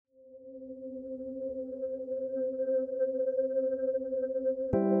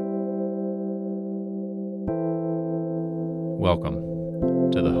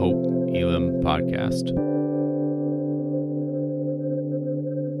Welcome to the Hope Elam podcast.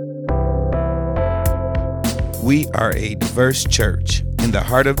 We are a diverse church in the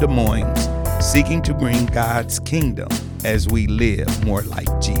heart of Des Moines, seeking to bring God's kingdom as we live more like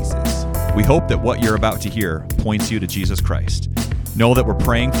Jesus. We hope that what you're about to hear points you to Jesus Christ. Know that we're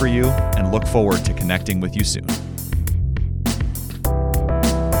praying for you and look forward to connecting with you soon.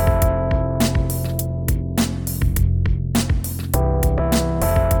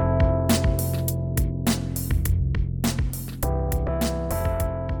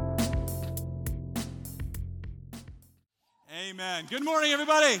 Amen. Good morning,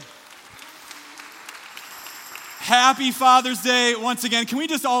 everybody. Happy Father's Day once again. Can we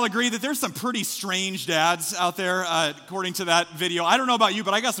just all agree that there's some pretty strange dads out there, according to that video? I don't know about you,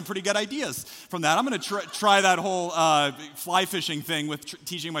 but I got some pretty good ideas from that. I'm going to try that whole fly fishing thing with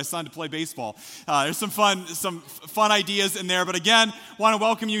teaching my son to play baseball. There's some fun ideas in there. But again, want to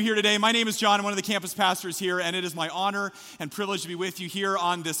welcome you here today. My name is John. I'm one of the campus pastors here, and it is my honor and privilege to be with you here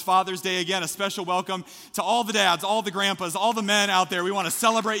on this Father's Day. Again, a special welcome to all the dads, all the grandpas, all the men out there. We want to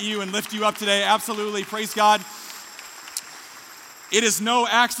celebrate you and lift you up today. Absolutely. Praise God. It is no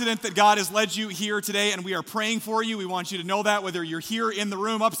accident that God has led you here today, and we are praying for you. We want you to know that whether you're here in the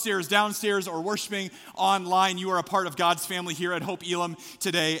room, upstairs, downstairs, or worshiping online, you are a part of God's family here at Hope Elam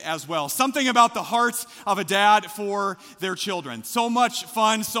today as well. Something about the heart of a dad for their children. So much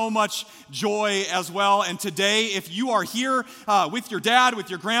fun, so much joy as well. And today, if you are here with your dad, with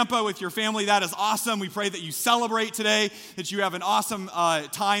your grandpa, with your family, that is awesome. We pray that you celebrate today, that you have an awesome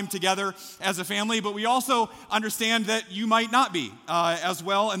time together as a family. But we also understand that you might not be. As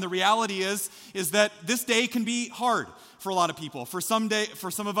well, and the reality is that this day can be hard for a lot of people. For some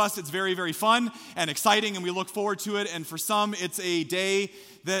of us, it's very, very fun and exciting, and we look forward to it. And for some, it's a day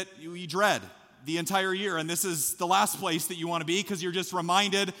that we dread the entire year. And this is the last place that you want to be because you're just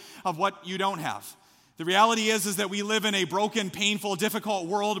reminded of what you don't have. The reality is that we live in a broken, painful, difficult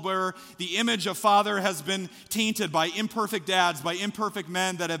world where the image of father has been tainted by imperfect dads, by imperfect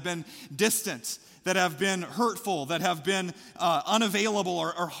men that have been distant, that have been hurtful, that have been unavailable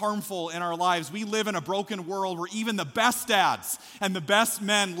or harmful in our lives. We live in a broken world where even the best dads and the best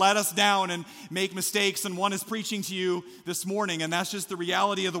men let us down and make mistakes, and one is preaching to you this morning, and that's just the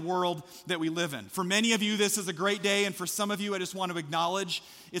reality of the world that we live in. For many of you, this is a great day, and for some of you, I just want to acknowledge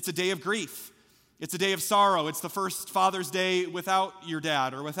it's a day of grief. It's a day of sorrow. It's the first Father's Day without your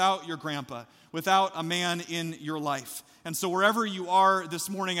dad or without your grandpa, without a man in your life. And so wherever you are this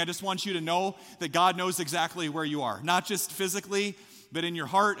morning, I just want you to know that God knows exactly where you are. Not just physically, but in your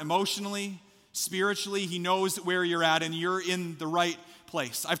heart, emotionally, spiritually. He knows where you're at, and you're in the right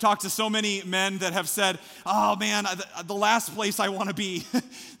place. I've talked to so many men that have said, oh man, the last place I want to be,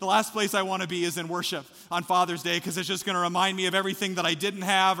 the last place I want to be is in worship on Father's Day, because it's just going to remind me of everything that I didn't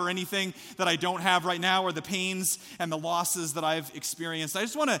have or anything that I don't have right now, or the pains and the losses that I've experienced. I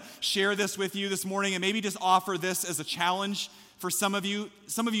just want to share this with you this morning and maybe just offer this as a challenge for some of you.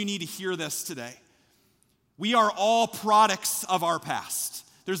 Some of you need to hear this today. We are all products of our past.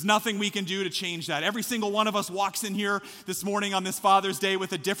 There's nothing we can do to change that. Every single one of us walks in here this morning on this Father's Day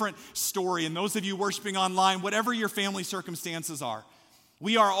with a different story. And those of you worshiping online, whatever your family circumstances are,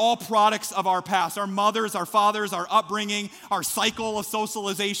 we are all products of our past. Our mothers, our fathers, our upbringing, our cycle of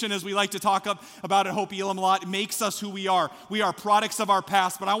socialization, as we like to talk about at Hope Elam a lot, makes us who we are. We are products of our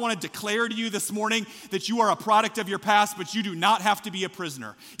past. But I want to declare to you this morning that you are a product of your past, but you do not have to be a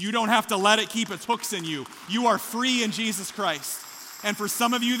prisoner. You don't have to let it keep its hooks in you. You are free in Jesus Christ. And for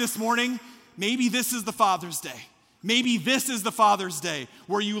some of you this morning, maybe this is the Father's Day. Maybe this is the Father's Day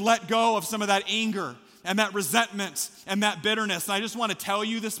where you let go of some of that anger and that resentment and that bitterness. And I just want to tell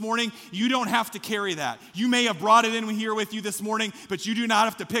you this morning, you don't have to carry that. You may have brought it in here with you this morning, but you do not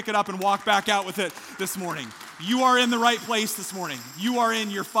have to pick it up and walk back out with it this morning. You are in the right place this morning. You are in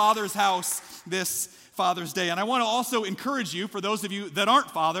your Father's house this Father's Day. And I want to also encourage you, for those of you that aren't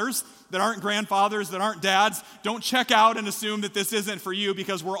fathers, that aren't grandfathers, that aren't dads, don't check out and assume that this isn't for you,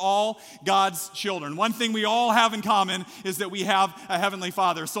 because we're all God's children. One thing we all have in common is that we have a Heavenly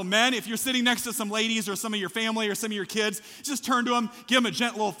Father. So men, if you're sitting next to some ladies or some of your family or some of your kids, just turn to them, give them a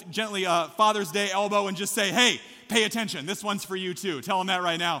gently Father's Day elbow, and just say, hey, pay attention. This one's for you too. Tell them that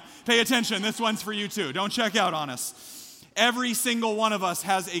right now. Pay attention. This one's for you too. Don't check out on us. Every single one of us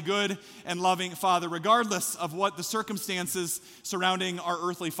has a good and loving Father, regardless of what the circumstances surrounding our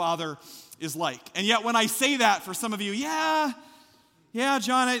earthly father is like. And yet when I say that, for some of you, yeah,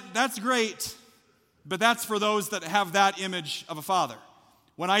 John, that's great, but that's for those that have that image of a father.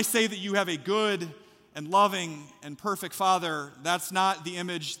 When I say that you have a good and loving and perfect father, that's not the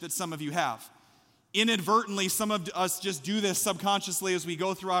image that some of you have. Inadvertently, some of us just do this subconsciously as we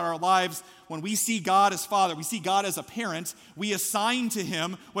go throughout our lives. When we see God as Father, we see God as a parent, we assign to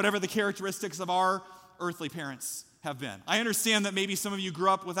him whatever the characteristics of our earthly parents have been. I understand that maybe some of you grew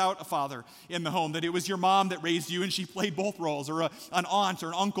up without a father in the home, that it was your mom that raised you and she played both roles, or an aunt or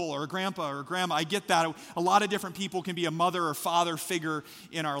an uncle or a grandpa or a grandma. I get that. A lot of different people can be a mother or father figure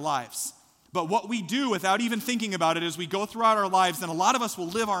in our lives. But what we do without even thinking about it as we go throughout our lives, and a lot of us will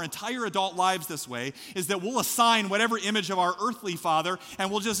live our entire adult lives this way, is that we'll assign whatever image of our earthly father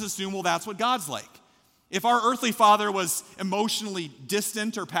and we'll just assume, well, that's what God's like. If our earthly father was emotionally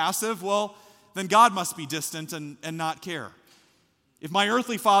distant or passive, well, then God must be distant and not care. If my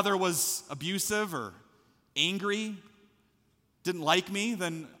earthly father was abusive or angry, didn't like me,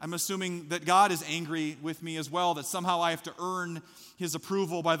 then I'm assuming that God is angry with me as well, that somehow I have to earn his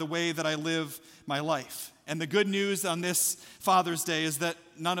approval by the way that I live my life. And the good news on this Father's Day is that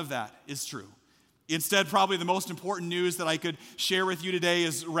none of that is true. Instead, probably the most important news that I could share with you today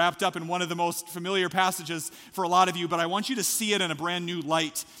is wrapped up in one of the most familiar passages for a lot of you, but I want you to see it in a brand new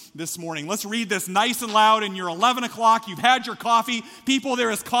light this morning. Let's read this nice and loud, and you're 11 o'clock, you've had your coffee. People,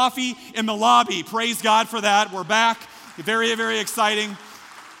 there is coffee in the lobby. Praise God for that. We're back. Very, very exciting.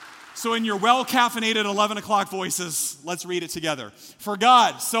 So in your well-caffeinated 11 o'clock voices, let's read it together. For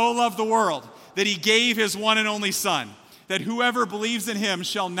God so loved the world that he gave his one and only Son, that whoever believes in him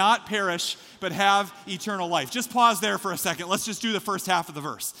shall not perish, but have eternal life. Just pause there for a second. Let's just do the first half of the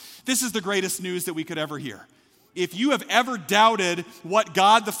verse. This is the greatest news that we could ever hear. If you have ever doubted what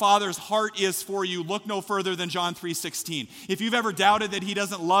God the Father's heart is for you, look no further than John 3:16. If you've ever doubted that he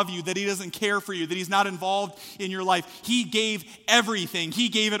doesn't love you, that he doesn't care for you, that he's not involved in your life, he gave everything. He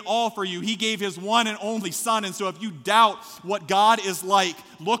gave it all for you. He gave his one and only Son. And so if you doubt what God is like,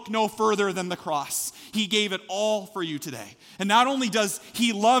 look no further than the cross. He gave it all for you today. And not only does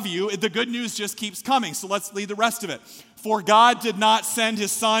he love you, the good news just keeps coming. So let's read the rest of it. For God did not send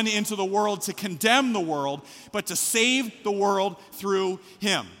his Son into the world to condemn the world, but to save the world through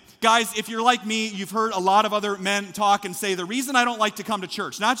him. Guys, if you're like me, you've heard a lot of other men talk and say, the reason I don't like to come to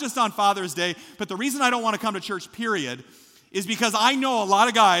church, not just on Father's Day, but the reason I don't want to come to church, period, is because I know a lot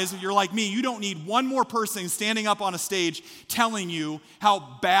of guys, if you're like me, you don't need one more person standing up on a stage telling you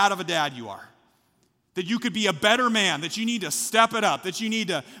how bad of a dad you are. That you could be a better man, that you need to step it up, that you need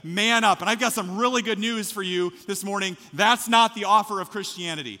to man up. And I've got some really good news for you this morning. That's not the offer of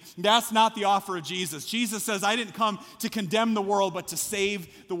Christianity. That's not the offer of Jesus. Jesus says, I didn't come to condemn the world, but to save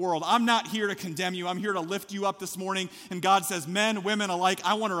the world. I'm not here to condemn you. I'm here to lift you up this morning. And God says, men, women alike,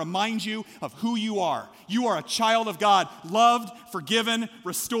 I want to remind you of who you are. You are a child of God, loved, forgiven,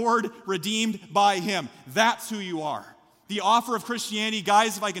 restored, redeemed by him. That's who you are. The offer of Christianity,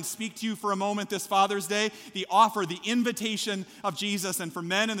 guys, if I can speak to you for a moment this Father's Day, the offer, the invitation of Jesus and for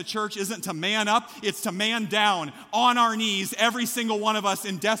men in the church isn't to man up, it's to man down on our knees, every single one of us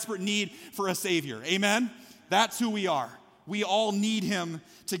in desperate need for a Savior. Amen? That's who we are. We all need him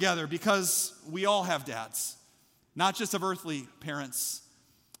together because we all have dads, not just of earthly parents,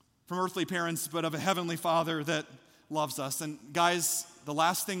 but of a heavenly Father that loves us. And guys, the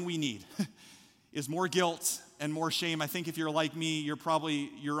last thing we need is more guilt and more shame. I think if you're like me, you're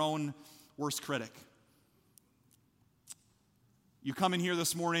probably your own worst critic. You come in here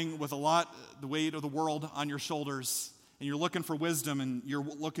this morning with the weight of the world on your shoulders, and you're looking for wisdom and you're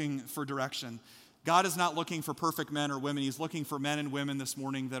looking for direction. God is not looking for perfect men or women. He's looking for men and women this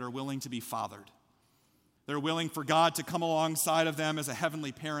morning that are willing to be fathered. They're willing for God to come alongside of them as a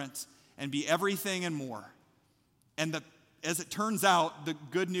heavenly parent and be everything and more. And as it turns out, the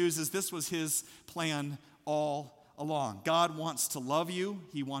good news is this was his plan all along. God wants to love you.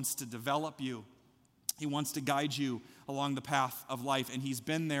 He wants to develop you. He wants to guide you along the path of life, and he's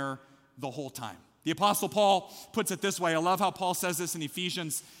been there the whole time. The Apostle Paul puts it this way. I love how Paul says this in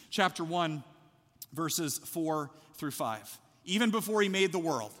Ephesians chapter 1, verses 4 through 5. Even before he made the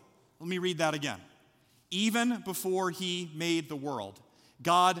world. Let me read that again. Even before he made the world,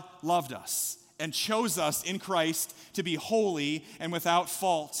 God loved us and chose us in Christ to be holy and without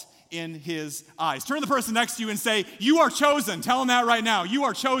fault in his eyes. Turn to the person next to you and say, you are chosen. Tell them that right now. You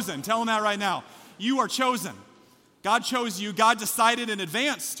are chosen. Tell them that right now. You are chosen. God chose you. God decided in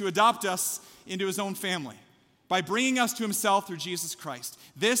advance to adopt us into his own family by bringing us to himself through Jesus Christ.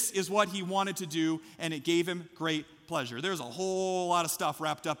 This is what he wanted to do, and it gave him great pleasure. There's a whole lot of stuff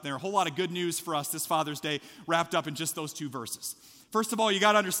wrapped up there, a whole lot of good news for us this Father's Day wrapped up in just those two verses. First of all, you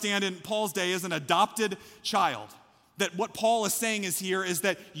got to understand in Paul's day, as an adopted child, that what Paul is saying is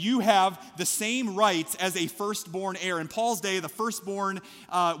that you have the same rights as a firstborn heir. In Paul's day, the firstborn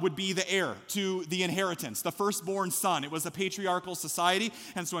would be the heir to the inheritance, the firstborn son. It was a patriarchal society,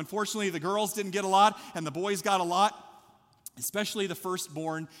 and so unfortunately the girls didn't get a lot and the boys got a lot. Especially the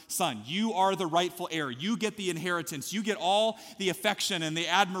firstborn son. You are the rightful heir. You get the inheritance. You get all the affection and the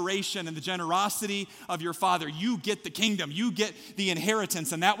admiration and the generosity of your father. You get the kingdom. You get the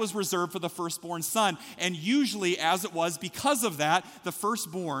inheritance. And that was reserved for the firstborn son. And usually, as it was, because of that, the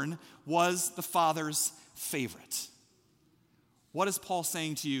firstborn was the father's favorite. What is Paul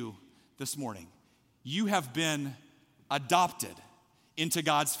saying to you this morning? You have been adopted into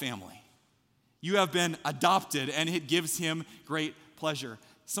God's family. You have been adopted, and it gives him great pleasure.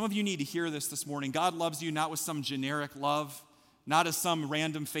 Some of you need to hear this morning. God loves you not with some generic love, not as some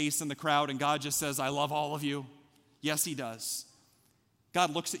random face in the crowd, and God just says, I love all of you. Yes, he does.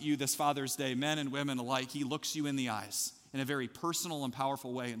 God looks at you this Father's Day, men and women alike. He looks you in the eyes in a very personal and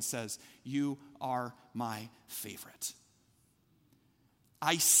powerful way and says, you are my favorite.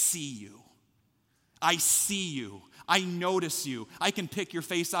 I see you. I see you. I notice you. I can pick your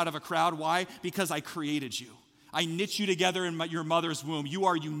face out of a crowd. Why? Because I created you. I knit you together in your mother's womb. You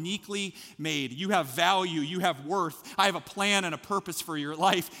are uniquely made. You have value. You have worth. I have a plan and a purpose for your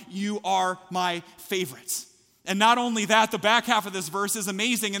life. You are my favorites. And not only that, the back half of this verse is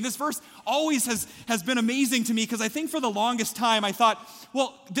amazing. And this verse always has been amazing to me because I think for the longest time I thought,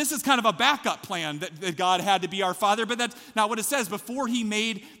 well, this is kind of a backup plan that God had to be our Father, but that's not what it says. Before he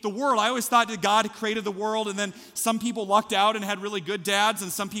made the world, I always thought that God created the world and then some people lucked out and had really good dads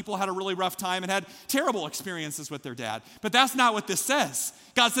and some people had a really rough time and had terrible experiences with their dad. But that's not what this says.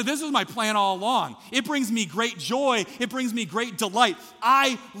 God said, this was my plan all along. It brings me great joy. It brings me great delight.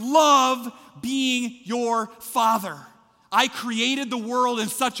 I love being your Father. I created the world in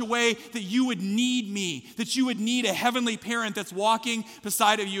such a way that you would need me, that you would need a heavenly parent that's walking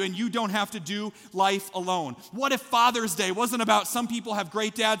beside of you and you don't have to do life alone. What if Father's Day wasn't about some people have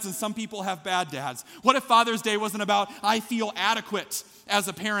great dads and some people have bad dads? What if Father's Day wasn't about I feel adequate as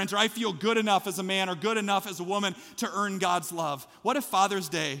a parent or I feel good enough as a man or good enough as a woman to earn God's love? What if Father's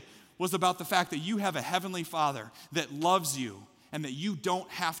Day was about the fact that you have a heavenly Father that loves you and that you don't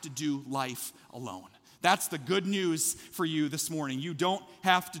have to do life alone? That's the good news for you this morning. You don't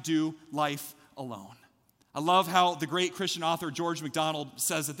have to do life alone. I love how the great Christian author George MacDonald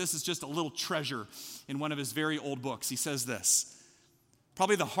says that this is just a little treasure in one of his very old books. He says this,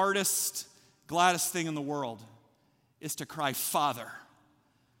 probably the hardest, gladdest thing in the world is to cry, Father,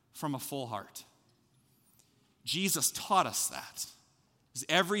 from a full heart. Jesus taught us that. Because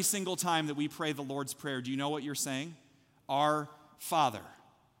every single time that we pray the Lord's Prayer, do you know what you're saying? Our Father.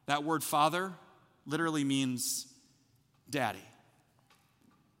 That word Father literally means daddy.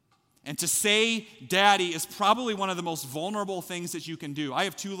 And to say daddy is probably one of the most vulnerable things that you can do. I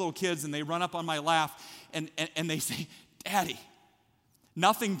have 2 little kids and they run up on my lap and they say, Daddy.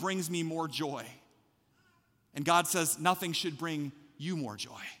 Nothing brings me more joy. And God says nothing should bring you more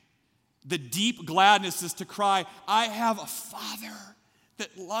joy. The deep gladness is to cry, I have a Father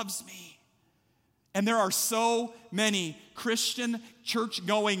that loves me. And there are so many Christian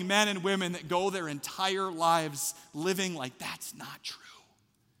church-going men and women that go their entire lives living like that's not true.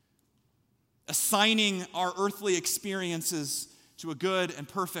 Assigning our earthly experiences to a good and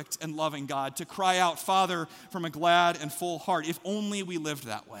perfect and loving God, to cry out, Father, from a glad and full heart. If only we lived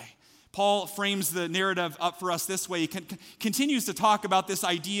that way. Paul frames the narrative up for us this way. He continues to talk about this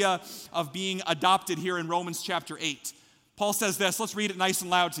idea of being adopted here in Romans chapter 8. Paul says this, let's read it nice and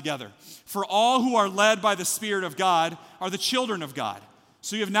loud together. For all who are led by the Spirit of God are the children of God.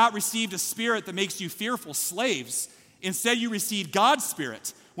 So you have not received a spirit that makes you fearful slaves. Instead, you received God's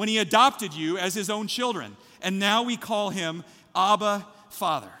Spirit when he adopted you as his own children. And now we call him Abba,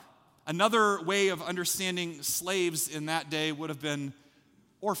 Father. Another way of understanding slaves in that day would have been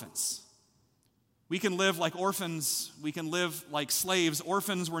orphans. We can live like orphans. We can live like slaves.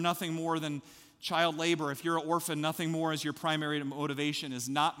 Orphans were nothing more than child labor. If you're an orphan, nothing more as your primary motivation is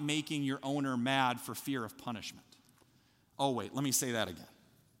not making your owner mad for fear of punishment. Oh, wait, let me say that again.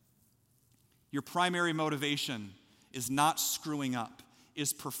 Your primary motivation is not screwing up,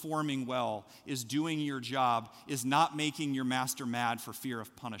 is performing well, is doing your job, is not making your master mad for fear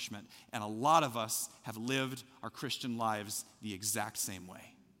of punishment. And a lot of us have lived our Christian lives the exact same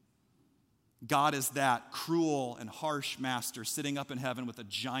way. God is that cruel and harsh master sitting up in heaven with a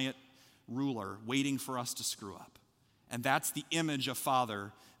giant ruler waiting for us to screw up. And that's the image of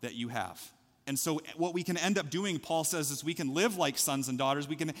Father that you have. And so what we can end up doing, Paul says, is we can live like sons and daughters.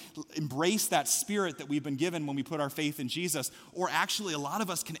 We can embrace that spirit that we've been given when we put our faith in Jesus. Or actually, a lot of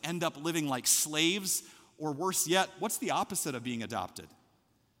us can end up living like slaves Or worse yet, what's the opposite of being adopted?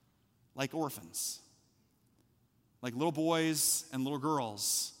 Like orphans. Like little boys and little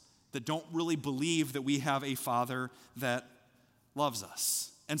girls that don't really believe that we have a Father that loves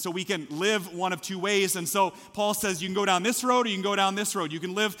us. And so we can live one of two ways. And so Paul says you can go down this road or you can go down this road. You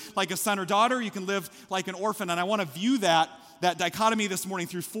can live like a son or daughter, you can live like an orphan. And I want to view that dichotomy this morning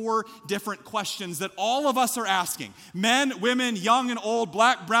through 4 different questions that all of us are asking. Men, women, young and old,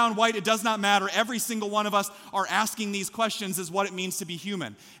 black, brown, white, it does not matter. Every single one of us are asking these questions is what it means to be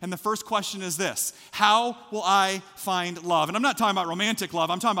human. And the first question is this: how will I find love? And I'm not talking about romantic love,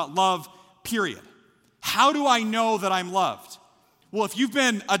 I'm talking about love, period. How do I know that I'm loved? Well, if you've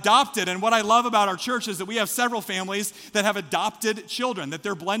been adopted, and what I love about our church is that we have several families that have adopted children, that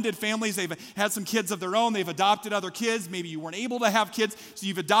they're blended families. They've had some kids of their own. They've adopted other kids. Maybe you weren't able to have kids, so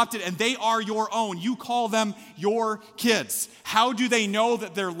you've adopted, and they are your own. You call them your kids. How do they know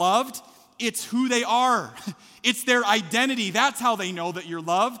that they're loved? It's who they are. It's their identity. That's how they know that you're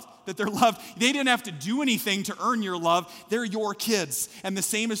loved, that they're loved. They didn't have to do anything to earn your love. They're your kids. And the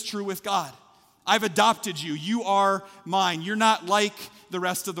same is true with God. I've adopted you. You are mine. You're not like the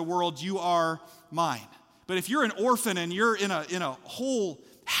rest of the world. You are mine. But if you're an orphan and you're in a whole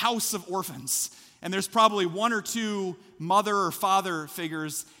house of orphans, and there's probably 1 or 2 mother or father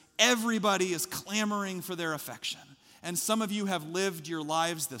figures, everybody is clamoring for their affection. And some of you have lived your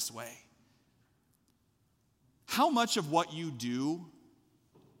lives this way. How much of what you do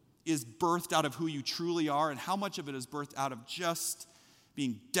is birthed out of who you truly are, and how much of it is birthed out of just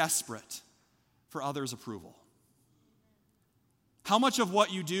being desperate for others' approval? How much of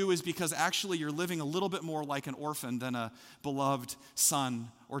what you do is because actually you're living a little bit more like an orphan than a beloved son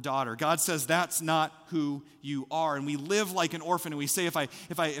or daughter? God says that's not who you are. And we live like an orphan, and we say if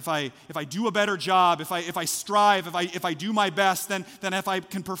I do a better job, if I strive, if I do my best, then if I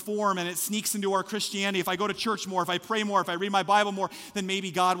can perform, and it sneaks into our Christianity, if I go to church more, if I pray more, if I read my Bible more, then maybe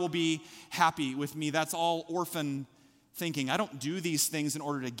God will be happy with me. That's all orphan thinking. I don't do these things in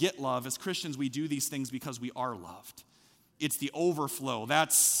order to get love. As Christians, we do these things because we are loved. It's the overflow.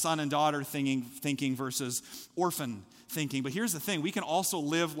 That's son and daughter thinking versus orphan thinking. But here's the thing. We can also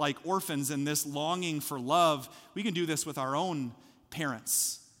live like orphans in this longing for love. We can do this with our own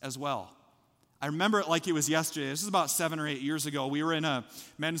parents as well. I remember it like it was yesterday. This is about 7 or 8 years ago. We were in a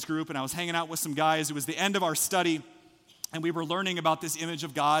men's group, and I was hanging out with some guys. It was the end of our study, and we were learning about this image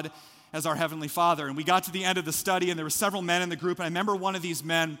of God as our Heavenly Father. And we got to the end of the study, and there were several men in the group, and I remember one of these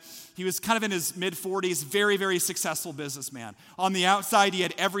men, he was kind of in his mid-40s, very, very successful businessman. On the outside, he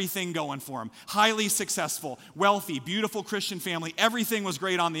had everything going for him. Highly successful, wealthy, beautiful Christian family. Everything was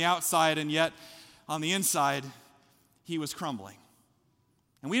great on the outside, and yet on the inside, he was crumbling.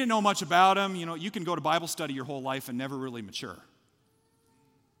 And we didn't know much about him. You know, you can go to Bible study your whole life and never really mature.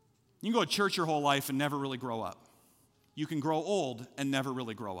 You can go to church your whole life and never really grow up. You can grow old and never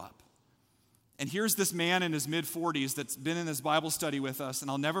really grow up. And here's this man in his mid-40s that's been in this Bible study with us,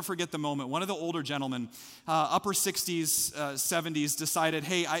 and I'll never forget the moment. One of the older gentlemen, upper 60s, 70s, decided,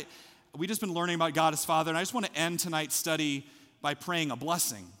 hey, we just been learning about God as Father, and I just want to end tonight's study by praying a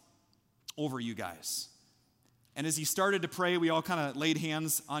blessing over you guys. And as he started to pray, we all kind of laid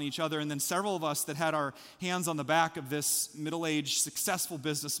hands on each other, and then several of us that had our hands on the back of this middle-aged, successful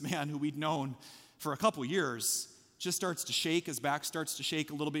businessman who we'd known for a couple years just starts to shake, his back starts to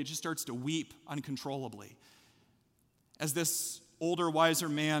shake a little bit, just starts to weep uncontrollably. As this older, wiser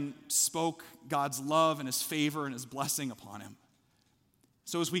man spoke God's love and his favor and his blessing upon him.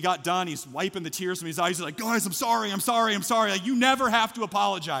 So as we got done, he's wiping the tears from his eyes. He's like, guys, I'm sorry. Like, you never have to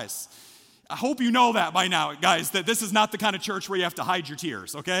apologize. I hope you know that by now, guys, that this is not the kind of church where you have to hide your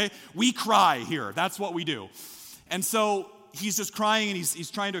tears, okay? We cry here. That's what we do. And so he's just crying, and he's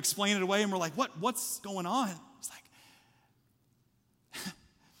trying to explain it away, and we're like, what's going on? He's like,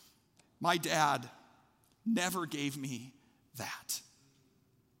 my dad never gave me that.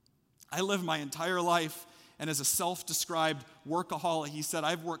 I lived my entire life, and as a self-described workaholic, he said,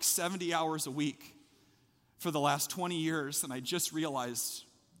 I've worked 70 hours a week for the last 20 years, and I just realized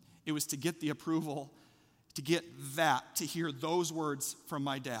it was to get the approval, to get that, to hear those words from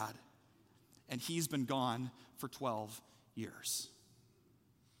my dad. And he's been gone for 12 years.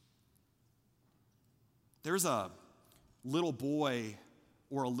 There's a little boy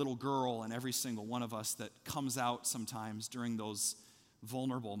or a little girl in every single one of us that comes out sometimes during those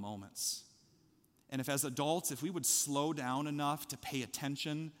vulnerable moments. And if as adults, if we would slow down enough to pay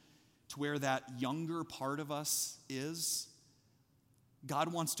attention to where that younger part of us is,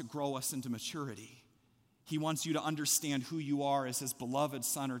 God wants to grow us into maturity. He wants you to understand who you are as his beloved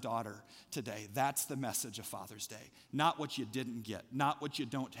son or daughter today. That's the message of Father's Day. Not what you didn't get, not what you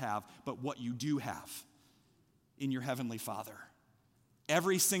don't have, but what you do have. in your heavenly Father.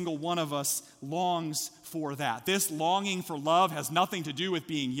 Every single one of us longs for that. This longing for love has nothing to do with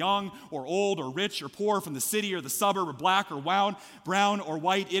being young or old or rich or poor, from the city or the suburb, or black or brown or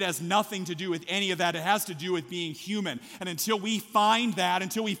white. It has nothing to do with any of that. It has to do with being human. And until we find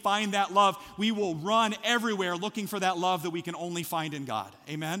that love, we will run everywhere looking for that love that we can only find in God.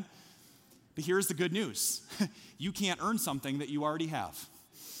 Amen? But here's the good news. You can't earn something that you already have.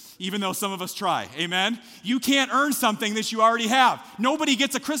 Even though some of us try, amen? You can't earn something that you already have. Nobody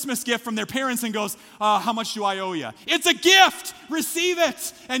gets a Christmas gift from their parents and goes, how much do I owe you? It's a gift, receive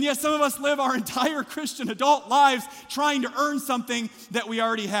it. And yet some of us live our entire Christian adult lives trying to earn something that we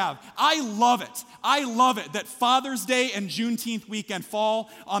already have. I love it that Father's Day and Juneteenth weekend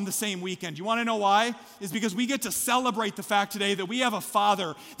fall on the same weekend. You want to know why? It's because we get to celebrate the fact today that we have a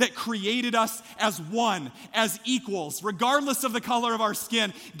Father that created us as one, as equals, regardless of the color of our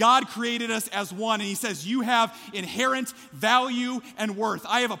skin. God created us as one, and he says, you have inherent value and worth.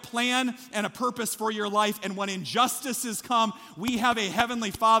 I have a plan and a purpose for your life, and when injustices come, we have a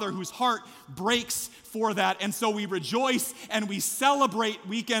heavenly Father whose heart breaks for that, and so we rejoice and we celebrate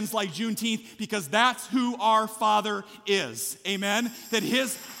weekends like Juneteenth because that's who our Father is. Amen? That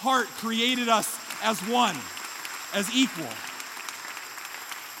his heart created us as one, as equal.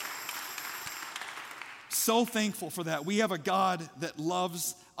 So thankful for that. We have a God that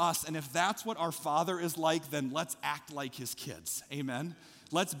loves us, and if that's what our Father is like, then let's act like his kids. Amen?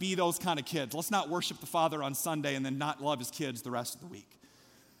 Let's be those kind of kids. Let's not worship the Father on Sunday and then not love his kids the rest of the week,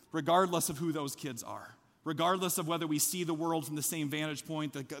 regardless of who those kids are, regardless of whether we see the world from the same vantage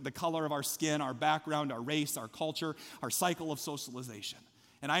point, the color of our skin, our background, our race, our culture, our cycle of socialization.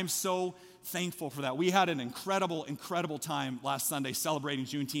 And I'm so thankful for that. We had an incredible, incredible time last Sunday celebrating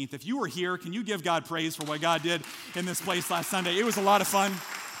Juneteenth. If you were here, can you give God praise for what God did in this place last Sunday? It was a lot of fun.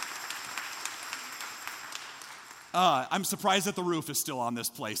 I'm surprised that the roof is still on this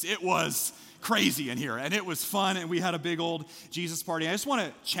place. It was crazy in here, and it was fun, and we had a big old Jesus party. I just want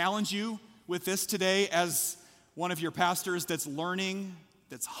to challenge you with this today as one of your pastors that's learning,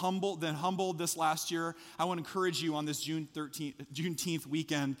 that's humbled this last year. I want to encourage you on this Juneteenth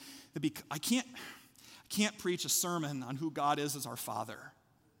weekend. I can't preach a sermon on who God is as our Father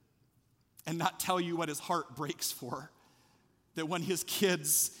and not tell you what his heart breaks for, that when his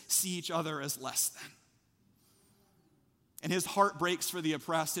kids see each other as less than. And his heart breaks for the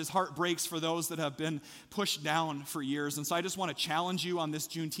oppressed. His heart breaks for those that have been pushed down for years. And so I just want to challenge you on this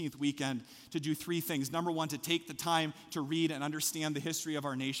Juneteenth weekend to do three things. Number one, to take the time to read and understand the history of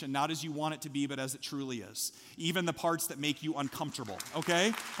our nation, not as you want it to be, but as it truly is. Even the parts that make you uncomfortable,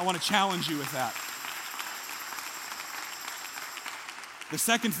 okay? I want to challenge you with that. The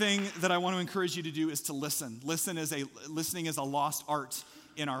second thing that I want to encourage you to do is to listen. Listening is a lost art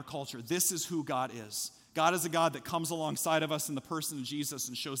in our culture. This is who God is. God is a God that comes alongside of us in the person of Jesus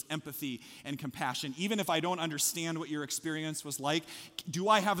and shows empathy and compassion. Even if I don't understand what your experience was like, do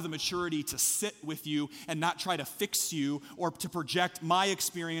I have the maturity to sit with you and not try to fix you or to project my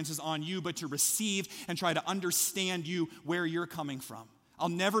experiences on you, but to receive and try to understand you where you're coming from? I'll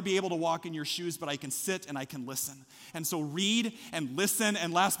never be able to walk in your shoes, but I can sit and I can listen. And so read and listen,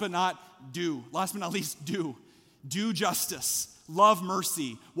 and last but not least, do. Do justice. Love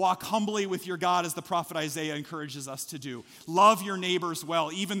mercy. Walk humbly with your God as the prophet Isaiah encourages us to do. Love your neighbors well,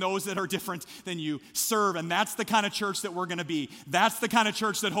 even those that are different than you. Serve, and that's the kind of church that we're going to be. That's the kind of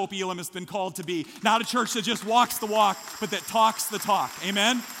church that Hope Elam has been called to be. Not a church that just walks the walk, but that talks the talk.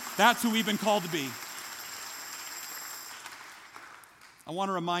 Amen? That's who we've been called to be. I want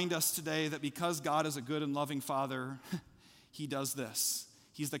to remind us today that because God is a good and loving Father, he does this.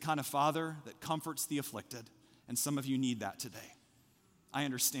 He's the kind of Father that comforts the afflicted, and some of you need that today. I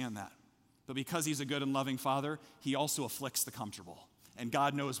understand that. But because he's a good and loving Father, he also afflicts the comfortable. And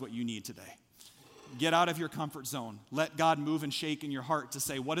God knows what you need today. Get out of your comfort zone. Let God move and shake in your heart to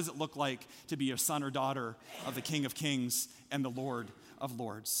say, what does it look like to be a son or daughter of the King of Kings and the Lord of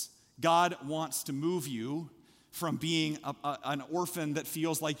Lords? God wants to move you from being an orphan that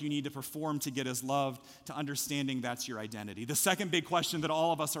feels like you need to perform to get his love to understanding that's your identity. The second big question that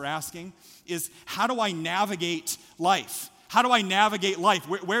all of us are asking is, how do I navigate life? How do I navigate life?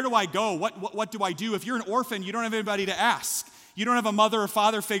 Where do I go? What do I do? If you're an orphan, you don't have anybody to ask. You don't have a mother or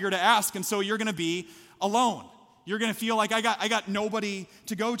father figure to ask, and so you're going to be alone. You're going to feel like I got nobody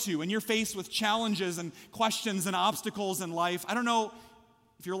to go to, and you're faced with challenges and questions and obstacles in life. I don't know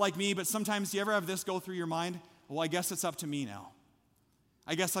if you're like me, but sometimes do you ever have this go through your mind? Well, I guess it's up to me now.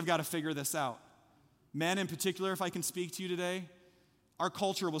 I guess I've got to figure this out. Men in particular, if I can speak to you today, our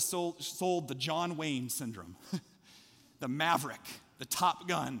culture was sold the John Wayne syndrome. The Maverick, the Top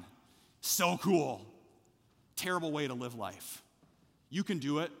Gun, so cool. terrible way to live life. You can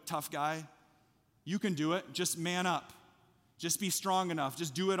do it, tough guy. You can do it. Just man up. Just be strong enough.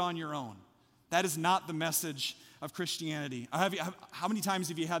 Just do it on your own. That is not the message of Christianity. How many times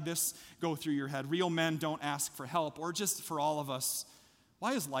have you had this go through your head? Real men don't ask for help. Or just for all of us,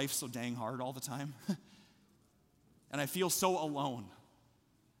 why is life so dang hard all the time? And I feel so alone.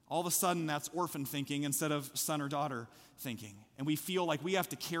 All of a sudden, that's orphan thinking instead of son or daughter thinking. And we feel like we have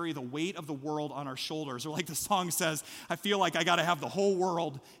to carry the weight of the world on our shoulders. Or like the song says, I feel like I got to have the whole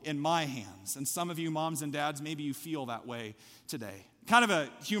world in my hands. And some of you moms and dads, maybe you feel that way today. Kind of a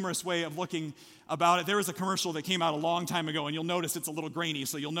humorous way of looking about it. There was a commercial that came out a long time ago, and you'll notice it's a little grainy,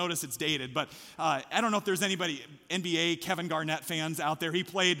 so you'll notice it's dated. But I don't know if there's anybody, NBA Kevin Garnett fans out there. He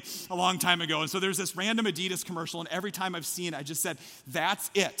played a long time ago. And so there's this random Adidas commercial, and every time I've seen it, I just said,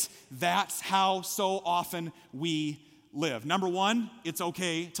 that's it. That's how so often we live. Number one, it's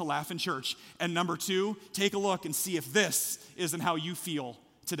okay to laugh in church. And number two, take a look and see if this isn't how you feel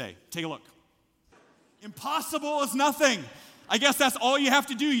today. Take a look. Impossible is nothing. I guess that's all you have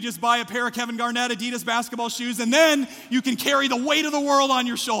to do. You just buy a pair of Kevin Garnett Adidas basketball shoes, and then you can carry the weight of the world on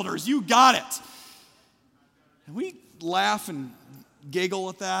your shoulders. You got it. And we laugh and giggle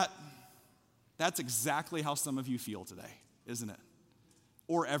at that. That's exactly how some of you feel today, isn't it?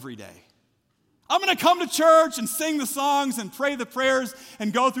 Or every day. I'm going to come to church and sing the songs and pray the prayers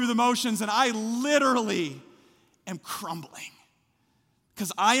and go through the motions, and I literally am crumbling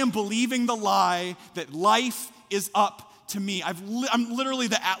because I am believing the lie that life is up to me. I'm literally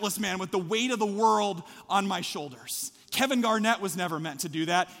the Atlas man with the weight of the world on my shoulders. Kevin Garnett was never meant to do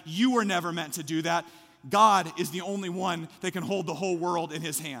that. You were never meant to do that. God is the only one that can hold the whole world in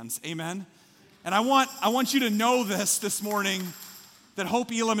his hands. Amen? And I want you to know this morning, that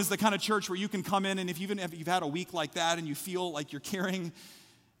Hope Elam is the kind of church where you can come in, and if you've had a week like that and you feel like you're carrying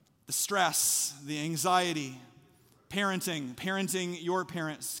the stress, the anxiety, parenting your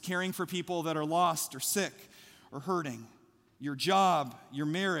parents, caring for people that are lost or sick or hurting, your job, your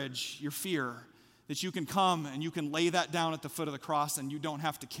marriage, your fear, that you can come and you can lay that down at the foot of the cross and you don't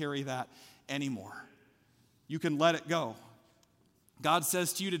have to carry that anymore. You can let it go. God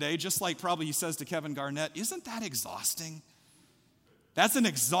says to you today, just like probably he says to Kevin Garnett, isn't that exhausting? That's an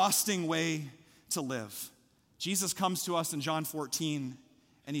exhausting way to live. Jesus comes to us in John 14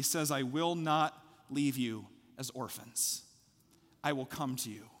 and he says, I will not leave you as orphans. I will come to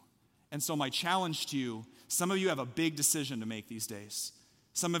you. And so my challenge to you, some of you have a big decision to make these days.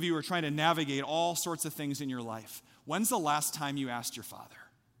 Some of you are trying to navigate all sorts of things in your life. When's the last time you asked your Father?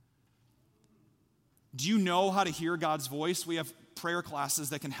 Do you know how to hear God's voice? We have prayer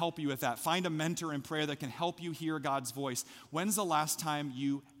classes that can help you with that. Find a mentor in prayer that can help you hear God's voice. When's the last time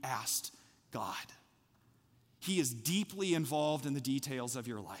you asked God? He is deeply involved in the details of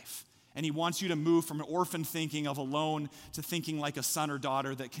your life. And he wants you to move from an orphan thinking of alone to thinking like a son or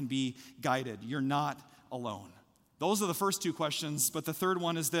daughter that can be guided. You're not alone. Those are the first two questions, but the third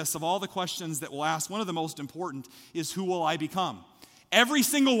one is this. Of all the questions that we'll ask, one of the most important is, who will I become? Every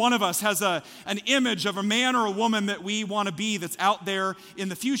single one of us has an image of a man or a woman that we want to be that's out there in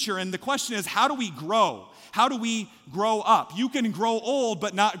the future. And the question is, how do we grow? How do we grow up? You can grow old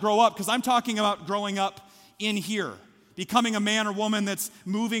but not grow up, because I'm talking about growing up in here. Becoming a man or woman that's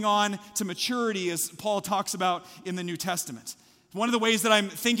moving on to maturity, as Paul talks about in the New Testament. One of the ways that I'm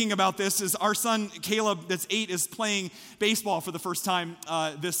thinking about this is our son, Caleb, that's 8, is playing baseball for the first time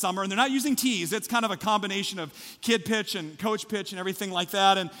this summer. And they're not using tees. It's kind of a combination of kid pitch and coach pitch and everything like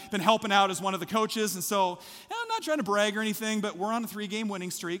that. And been helping out as one of the coaches. And so I'm not trying to brag or anything, but we're on a 3-game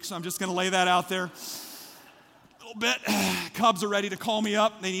winning streak. So I'm just going to lay that out there. Bit. Cubs are ready to call me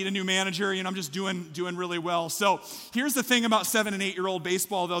up. They need a new manager. I'm just doing really well. So here's the thing about 7- and 8-year-old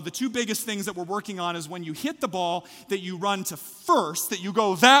baseball, though. The two biggest things that we're working on is when you hit the ball, that you run to first, that you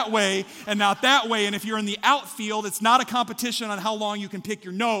go that way and not that way. And if you're in the outfield, it's not a competition on how long you can pick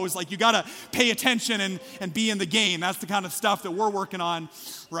your nose. Like, you got to pay attention and be in the game. That's the kind of stuff that we're working on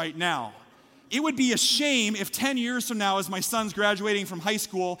right now. It would be a shame if 10 years from now, as my son's graduating from high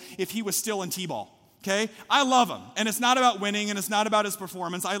school, if he was still in T-ball. Okay? I love him. And it's not about winning, and it's not about his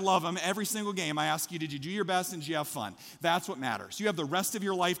performance. I love him. Every single game I ask you, did you do your best and did you have fun? That's what matters. You have the rest of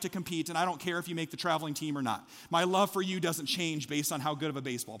your life to compete, and I don't care if you make the traveling team or not. My love for you doesn't change based on how good of a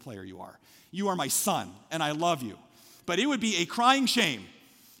baseball player you are. You are my son, and I love you. But it would be a crying shame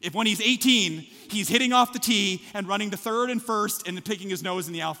if when he's 18, he's hitting off the tee and running to third and first and picking his nose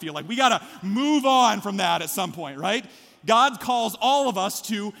in the outfield. Like, we got to move on from that at some point, right? God calls all of us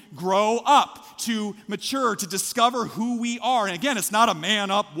to grow up, to mature, to discover who we are. And again, it's not a man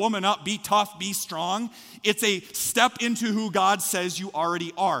up, woman up, be tough, be strong. It's a step into who God says you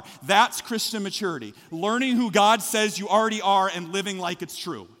already are. That's Christian maturity. Learning who God says you already are and living like it's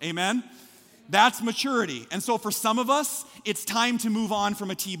true. Amen? That's maturity. And so for some of us, it's time to move on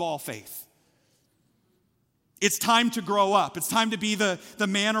from a T-ball faith. It's time to grow up. It's time to be the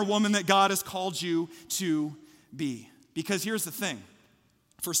man or woman that God has called you to be. Because here's the thing.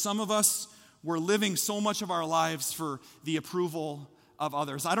 For some of us, we're living so much of our lives for the approval of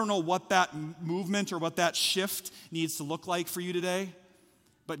others. I don't know what that movement or what that shift needs to look like for you today.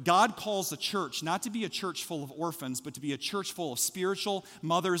 But God calls the church not to be a church full of orphans, but to be a church full of spiritual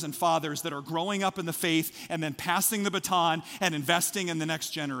mothers and fathers that are growing up in the faith and then passing the baton and investing in the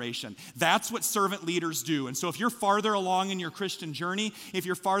next generation. That's what servant leaders do. And so if you're farther along in your Christian journey, if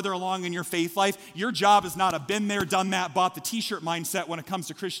you're farther along in your faith life, your job is not a been there, done that, bought the t-shirt mindset when it comes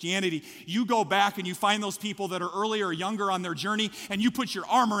to Christianity. You go back and you find those people that are earlier or younger on their journey and you put your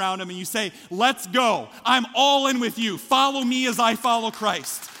arm around them and you say, let's go. I'm all in with you. Follow me as I follow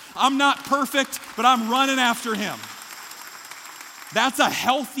Christ. I'm not perfect, but I'm running after him. That's a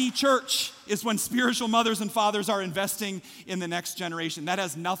healthy church, is when spiritual mothers and fathers are investing in the next generation. That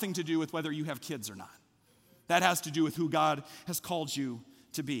has nothing to do with whether you have kids or not. That has to do with who God has called you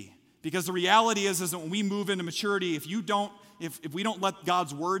to be. Because the reality is that when we move into maturity, if we don't let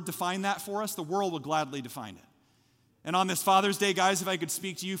God's word define that for us, the world will gladly define it. And on this Father's Day, guys, if I could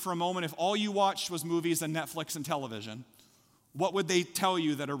speak to you for a moment, if all you watched was movies and Netflix and television, what would they tell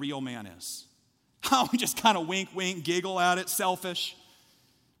you that a real man is? Oh, we just kind of wink, wink, giggle at it, selfish,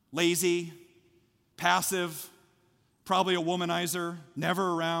 lazy, passive, probably a womanizer,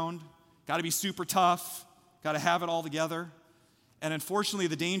 never around, got to be super tough, got to have it all together. And unfortunately,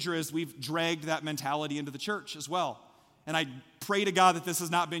 the danger is we've dragged that mentality into the church as well. And I pray to God that this has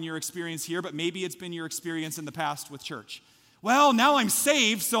not been your experience here, but maybe it's been your experience in the past with church. Well, now I'm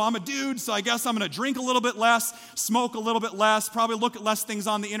saved, so I'm a dude, so I guess I'm going to drink a little bit less, smoke a little bit less, probably look at less things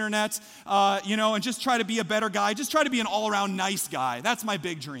on the internet, and just try to be a better guy. Just try to be an all-around nice guy. That's my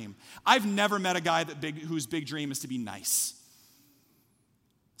big dream. I've never met a guy whose big dream is to be nice.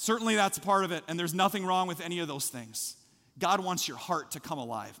 Certainly that's a part of it, and there's nothing wrong with any of those things. God wants your heart to come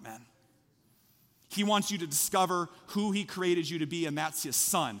alive, man. He wants you to discover who he created you to be, and that's his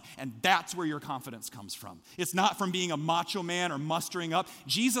son. And that's where your confidence comes from. It's not from being a macho man or mustering up.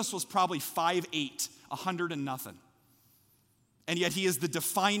 Jesus was probably 5'8", 100 and nothing. And yet he is the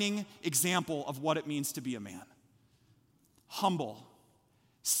defining example of what it means to be a man. Humble,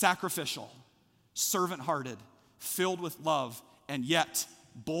 sacrificial, servant-hearted, filled with love, and yet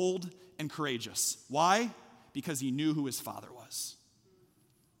bold and courageous. Why? Because he knew who his father was.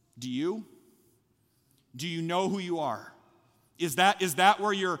 Do you? Do you know who you are? Is that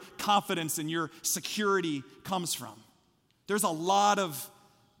where your confidence and your security comes from? There's a lot of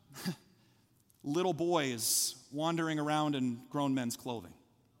little boys wandering around in grown men's clothing.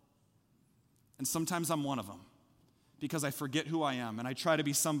 And sometimes I'm one of them because I forget who I am and I try to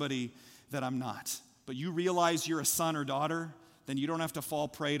be somebody that I'm not. But you realize you're a son or daughter, then you don't have to fall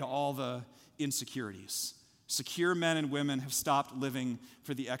prey to all the insecurities. Secure men and women have stopped living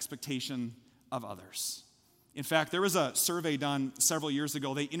for the expectation of others. In fact, there was a survey done several years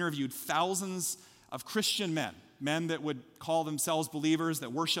ago. They interviewed thousands of Christian men that would call themselves believers,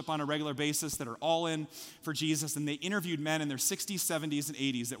 that worship on a regular basis, that are all in for Jesus. And they interviewed men in their 60s, 70s, and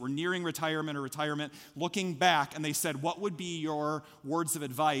 80s that were nearing retirement, looking back, and they said, what would be your words of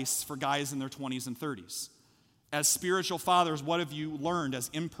advice for guys in their 20s and 30s? As spiritual fathers, what have you learned? As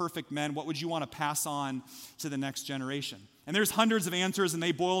imperfect men, what would you want to pass on to the next generation? And there's hundreds of answers, and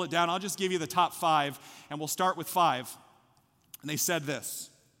they boil it down. I'll just give you the top 5, and we'll start with 5. And they said this.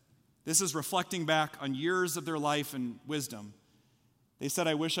 This is reflecting back on years of their life and wisdom. They said,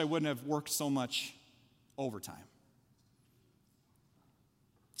 I wish I wouldn't have worked so much overtime.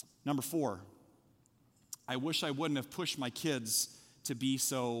 Number 4, I wish I wouldn't have pushed my kids to be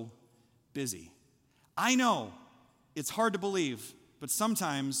so busy. I know it's hard to believe, but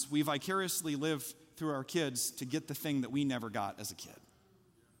sometimes we vicariously live through our kids to get the thing that we never got as a kid.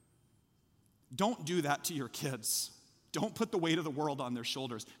 Don't do that to your kids. Don't put the weight of the world on their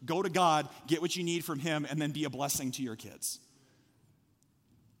shoulders. Go to God, get what you need from him, and then be a blessing to your kids.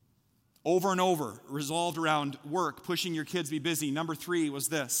 Over and over, resolved around work, pushing your kids to be busy. Number 3 was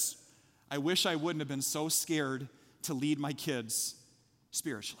this. I wish I wouldn't have been so scared to lead my kids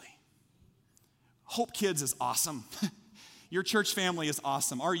spiritually. Hope Kids is awesome. Your church family is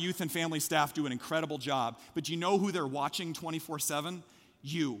awesome. Our youth and family staff do an incredible job. But you know who they're watching 24/7?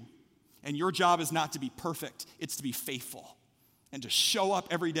 You. And your job is not to be perfect, it's to be faithful and to show up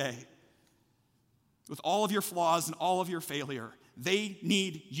every day with all of your flaws and all of your failure. They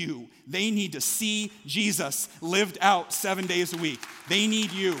need you. They need to see Jesus lived out 7 days a week. They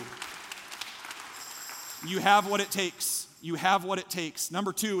need you. You have what it takes. You have what it takes.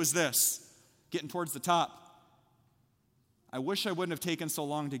 Number 2 is this, getting towards the top. I wish I wouldn't have taken so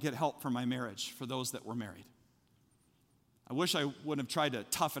long to get help for my marriage, for those that were married. I wish I wouldn't have tried to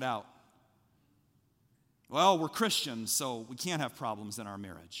tough it out. Well, we're Christians, so we can't have problems in our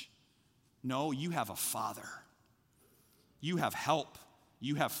marriage. No, you have a father. You have help.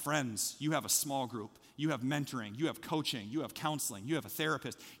 You have friends. You have a small group. You have mentoring. You have coaching. You have counseling. You have a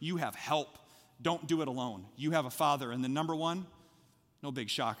therapist. You have help. Don't do it alone. You have a father. And then number 1, no big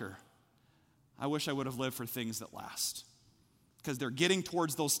shocker. I wish I would have lived for things that last. Because they're getting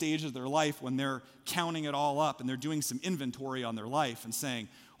towards those stages of their life when they're counting it all up and they're doing some inventory on their life and saying,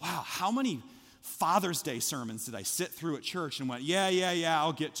 wow, how many Father's Day sermons did I sit through at church and went, yeah,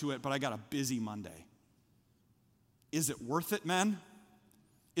 I'll get to it, but I got a busy Monday. Is it worth it, men?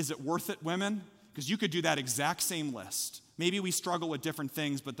 Is it worth it, women? Because you could do that exact same list. Maybe we struggle with different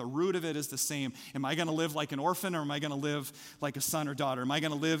things, but the root of it is the same. Am I going to live like an orphan, or am I going to live like a son or daughter? Am I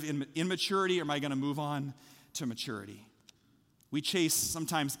going to live in immaturity, or am I going to move on to maturity? We chase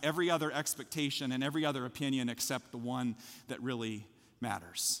sometimes every other expectation and every other opinion except the one that really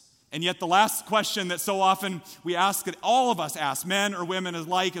matters. And yet the last question that so often we ask, that all of us ask, men or women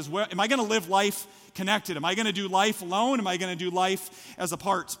alike, is am I going to live life connected? Am I going to do life alone? Am I going to do life as a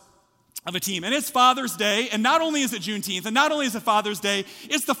part of a team? And it's Father's Day, and not only is it Juneteenth, and not only is it Father's Day,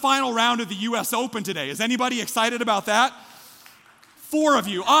 it's the final round of the U.S. Open today. Is anybody excited about that? 4 of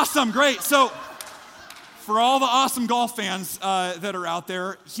you. Awesome, great. So for all the awesome golf fans that are out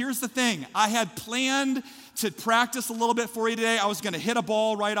there, here's the thing. I had planned to practice a little bit for you today. I was going to hit a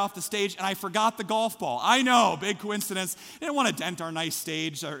ball right off the stage, and I forgot the golf ball. I know, big coincidence. I didn't want to dent our nice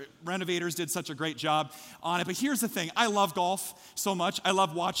stage. Our renovators did such a great job on it. But here's the thing. I love golf so much. I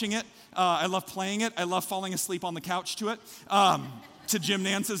love watching it. I love playing it. I love falling asleep on the couch to it, to Jim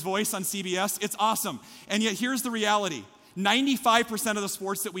Nance's voice on CBS. It's awesome. And yet here's the reality. 95% of the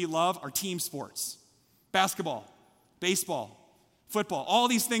sports that we love are team sports. Basketball, baseball, football, all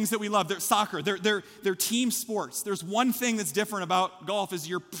these things that we love. They're soccer, they're team sports. There's one thing that's different about golf is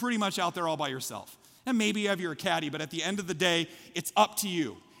you're pretty much out there all by yourself. And maybe you have your caddy, but at the end of the day, it's up to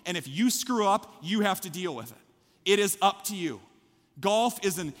you. And if you screw up, you have to deal with it. It is up to you. Golf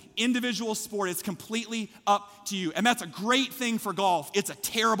is an individual sport. It's completely up to you. And that's a great thing for golf. It's a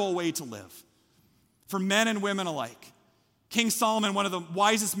terrible way to live for men and women alike. King Solomon, one of the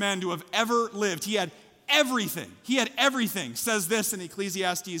wisest men to have ever lived, he had everything, says this in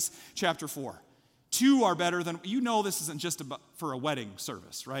Ecclesiastes chapter 4. 2 are better than, this isn't just about for a wedding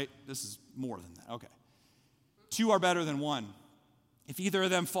service, right? This is more than that. Okay. 2 are better than 1. If either of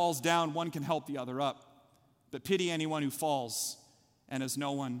them falls down, one can help the other up. But pity anyone who falls and has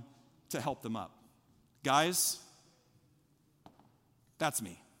no one to help them up. Guys, that's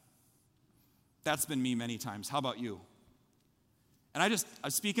me. That's been me many times. How about you? And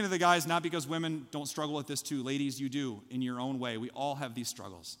I'm speaking to the guys not because women don't struggle with this too. Ladies, you do in your own way. We all have these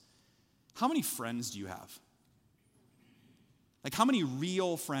struggles. How many friends do you have? Like, how many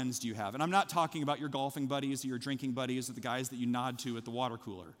real friends do you have? And I'm not talking about your golfing buddies or your drinking buddies or the guys that you nod to at the water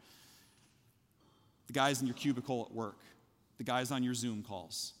cooler. The guys in your cubicle at work. The guys on your Zoom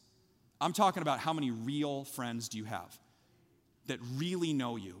calls. I'm talking about how many real friends do you have that really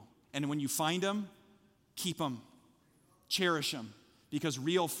know you. And when you find them, keep them. Cherish them. Because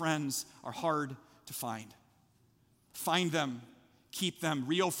real friends are hard to find. Find them, keep them.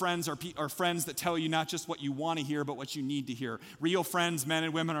 Real friends are friends that tell you not just what you want to hear, but what you need to hear. Real friends, men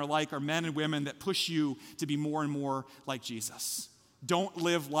and women are men and women that push you to be more and more like Jesus. Don't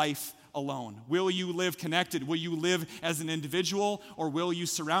live life alone. Will you live connected? Will you live as an individual, or will you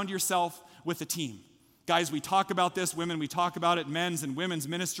surround yourself with a team? Guys, we talk about this. Women, we talk about it. Men's and women's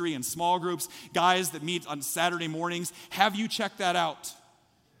ministry and small groups. Guys that meet on Saturday mornings. Have you checked that out?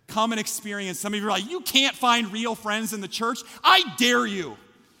 Come and experience. Some of you are like, you can't find real friends in the church. I dare you.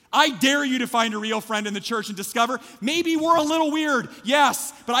 I dare you to find a real friend in the church and discover maybe we're a little weird.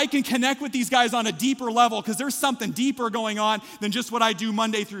 Yes, but I can connect with these guys on a deeper level because there's something deeper going on than just what I do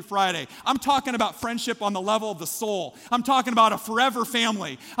Monday through Friday. I'm talking about friendship on the level of the soul. I'm talking about a forever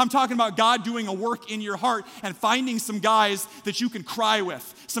family. I'm talking about God doing a work in your heart and finding some guys that you can cry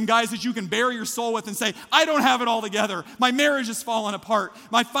with, some guys that you can bare your soul with and say, I don't have it all together. My marriage is falling apart.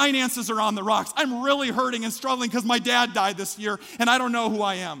 My finances are on the rocks. I'm really hurting and struggling because my dad died this year and I don't know who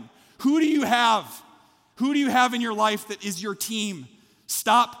I am. Who do you have? Who do you have in your life that is your team?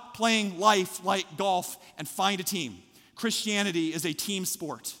 Stop playing life like golf and find a team. Christianity is a team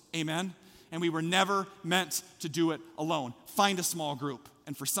sport, amen? And we were never meant to do it alone. Find a small group.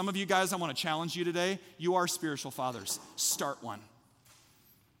 And for some of you guys, I want to challenge you today. You are spiritual fathers. Start one.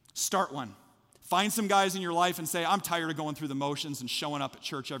 Start one. Find some guys in your life and say, I'm tired of going through the motions and showing up at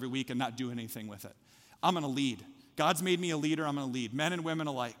church every week and not doing anything with it. I'm going to lead. God's made me a leader. I'm going to lead. Men and women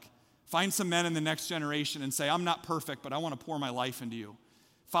alike. Find some men in the next generation and say, I'm not perfect, but I want to pour my life into you.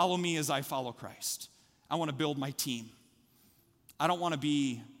 Follow me as I follow Christ. I want to build my team. I don't want to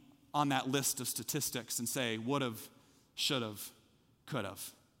be on that list of statistics and say, would've, should've,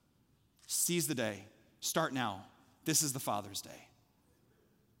 could've. Seize the day. Start now. This is the Father's Day.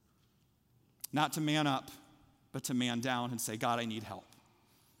 Not to man up, but to man down and say, God, I need help.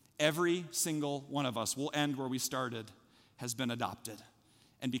 Every single one of us will end where we started, has been adopted.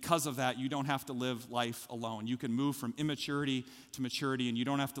 And because of that, you don't have to live life alone. You can move from immaturity to maturity, and you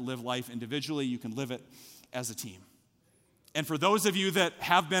don't have to live life individually. You can live it as a team. And for those of you that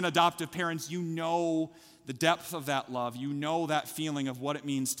have been adoptive parents, you know the depth of that love. You know that feeling of what it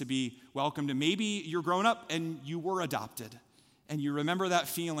means to be welcomed. And maybe you're grown up and you were adopted, and you remember that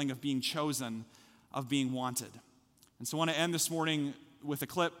feeling of being chosen, of being wanted. And so I want to end this morning with a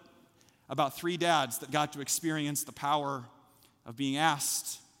clip about 3 dads that got to experience the power of being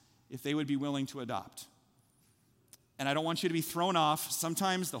asked if they would be willing to adopt. And I don't want you to be thrown off.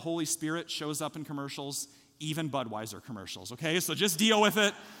 Sometimes the Holy Spirit shows up in commercials, even Budweiser commercials, okay? So just deal with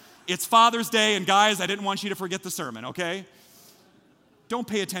it. It's Father's Day, and guys, I didn't want you to forget the sermon, okay? Don't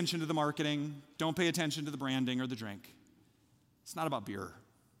pay attention to the marketing. Don't pay attention to the branding or the drink. It's not about beer.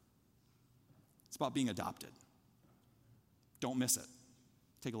 It's about being adopted. Don't miss it.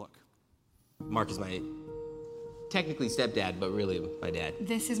 Take a look. Mark is my technically stepdad, but really my dad.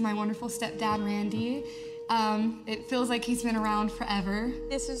 This is my wonderful stepdad, Randy. It feels like he's been around forever.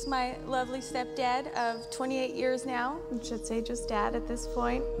 This is my lovely stepdad of 28 years now. I should say just dad at this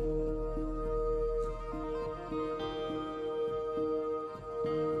point.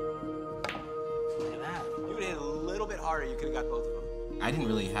 Look at that. You would have hit a little bit harder, you could have got both of them. I didn't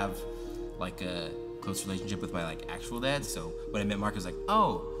really have like a close relationship with my like actual dad, so when I met Mark, I was like,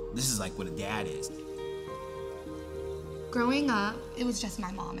 oh, this is like what a dad is. Growing up, it was just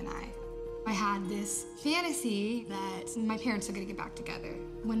my mom and I. I had this fantasy that my parents are gonna get back together.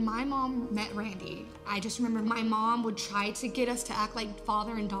 When my mom met Randy, I just remember my mom would try to get us to act like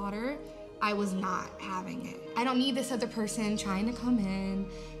father and daughter. I was not having it. I don't need this other person trying to come in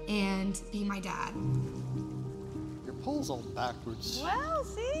and be my dad. Your pole's all backwards. Well,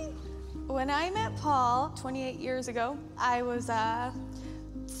 see? When I met Paul 28 years ago, I was a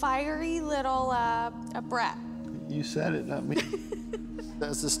fiery little a brat. You said it, not me.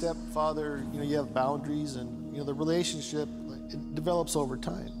 As a stepfather, you have boundaries, and the relationship, it develops over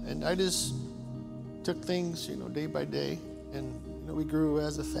time. And I just took things, day by day, and we grew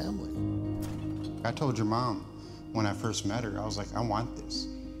as a family. I told your mom when I first met her, I was like, I want this.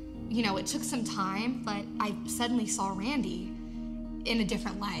 It took some time, but I suddenly saw Randy in a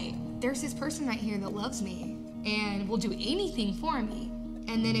different light. There's this person right here that loves me and will do anything for me.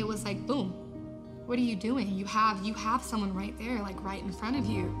 And then it was like, boom. What are you doing? You have someone right there, like right in front of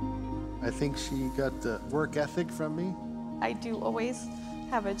you. I think she got the work ethic from me. I do always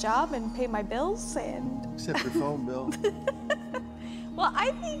have a job and pay my bills Except your phone bill. Well,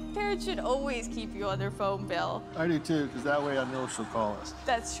 I think parents should always keep you on their phone bill. I do too, because that way I know she'll call us.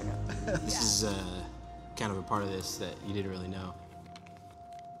 That's true. This is kind of a part of this that you didn't really know.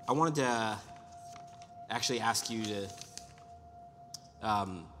 I wanted to actually ask you to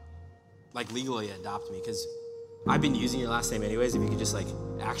legally adopt me, because I've been using your last name anyways. If you could just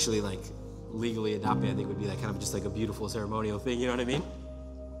actually legally adopt me, I think would be kind of just a beautiful ceremonial thing, you know what I mean?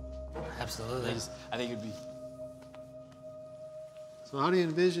 Absolutely. I think it'd be. So how do you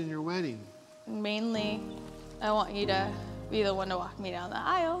envision your wedding? Mainly, I want you to be the one to walk me down the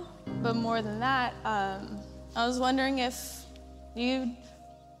aisle. But more than that, I was wondering if you'd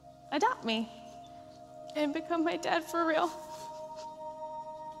adopt me and become my dad for real.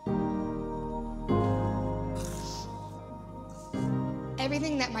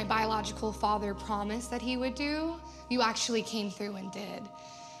 Everything that my biological father promised that he would do, you actually came through and did.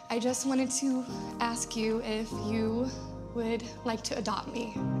 I just wanted to ask you if you would like to adopt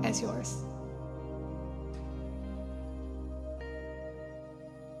me as yours.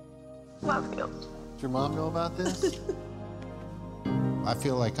 Love you. Does your mom know about this? I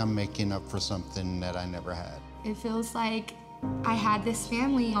feel like I'm making up for something that I never had. It feels like I had this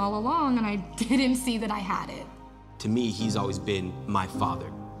family all along and I didn't see that I had it. To me, he's always been my father.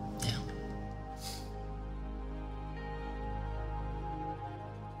 Yeah.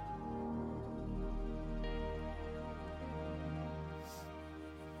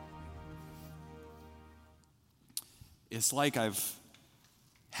 It's like I've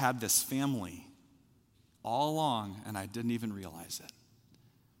had this family all along and I didn't even realize it.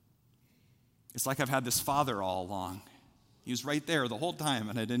 It's like I've had this father all along. He was right there the whole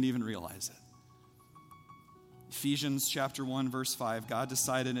time and I didn't even realize it. Ephesians chapter 1, verse 5, God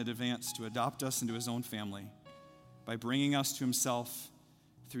decided in advance to adopt us into his own family by bringing us to himself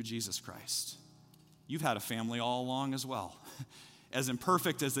through Jesus Christ. You've had a family all along as well. As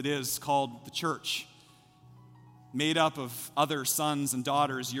imperfect as it is, called the church, made up of other sons and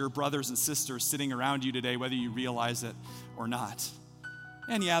daughters, your brothers and sisters sitting around you today, whether you realize it or not.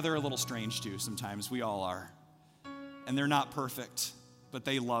 And yeah, they're a little strange too sometimes. We all are. And they're not perfect, but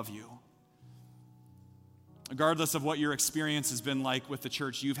they love you. Regardless of what your experience has been like with the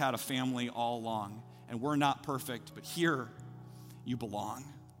church, you've had a family all along. And we're not perfect, but here you belong.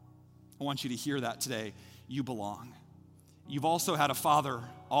 I want you to hear that today. You belong. You've also had a father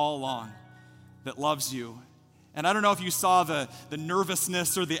all along that loves you. And I don't know if you saw the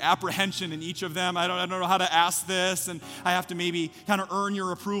nervousness or the apprehension in each of them. I don't know how to ask this, and I have to maybe kind of earn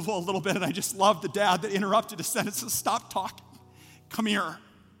your approval a little bit. And I just love the dad that interrupted a sentence and said, stop talking. Come here.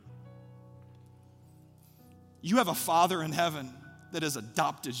 You have a father in heaven that has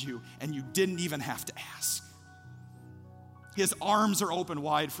adopted you, and you didn't even have to ask. His arms are open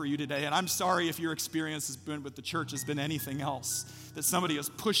wide for you today, and I'm sorry if your experience has been with the church has been anything else, that somebody has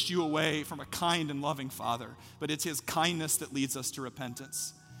pushed you away from a kind and loving father, but it's his kindness that leads us to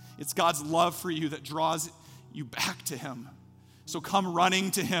repentance. It's God's love for you that draws you back to him. So come running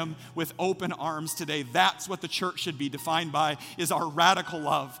to him with open arms today. That's what the church should be defined by, is our radical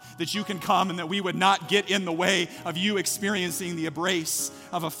love, that you can come and that we would not get in the way of you experiencing the embrace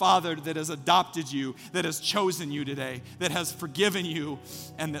of a father that has adopted you, that has chosen you today, that has forgiven you,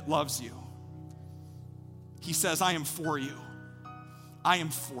 and that loves you. He says, I am for you. I am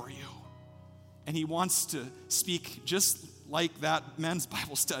for you. And he wants to speak just like that men's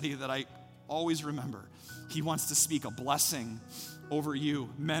Bible study that I always remember. He wants to speak a blessing over you,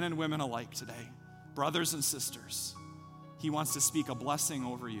 men and women alike today, brothers and sisters. He wants to speak a blessing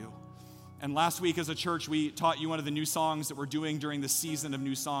over you. And last week as a church, we taught you one of the new songs that we're doing during the season of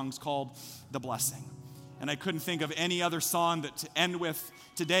new songs called The Blessing. And I couldn't think of any other song that to end with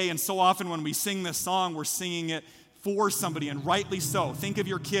today. And so often when we sing this song, we're singing it for somebody, and rightly so. Think of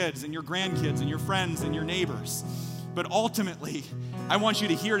your kids and your grandkids and your friends and your neighbors. But ultimately, I want you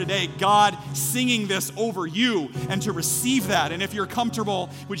to hear today God singing this over you and to receive that. And if you're comfortable,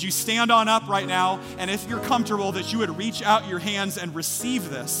 would you stand on up right now? And if you're comfortable, that you would reach out your hands and receive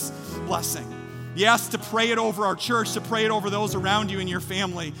this blessing. Yes, to pray it over our church, to pray it over those around you and your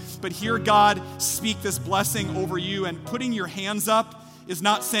family. But hear God speak this blessing over you. And putting your hands up is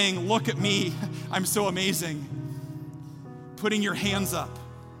not saying, look at me, I'm so amazing. Putting your hands up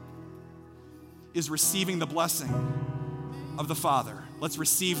is receiving the blessing of the Father. Let's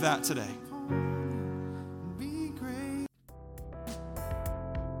receive that today.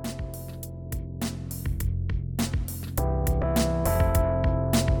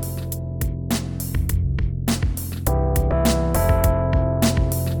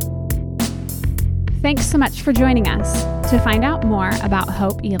 Thanks so much for joining us. To find out more about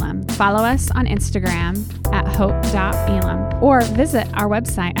Hope Elam, follow us on Instagram at hope.elam or visit our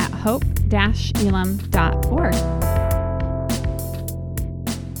website at hope-elam.org.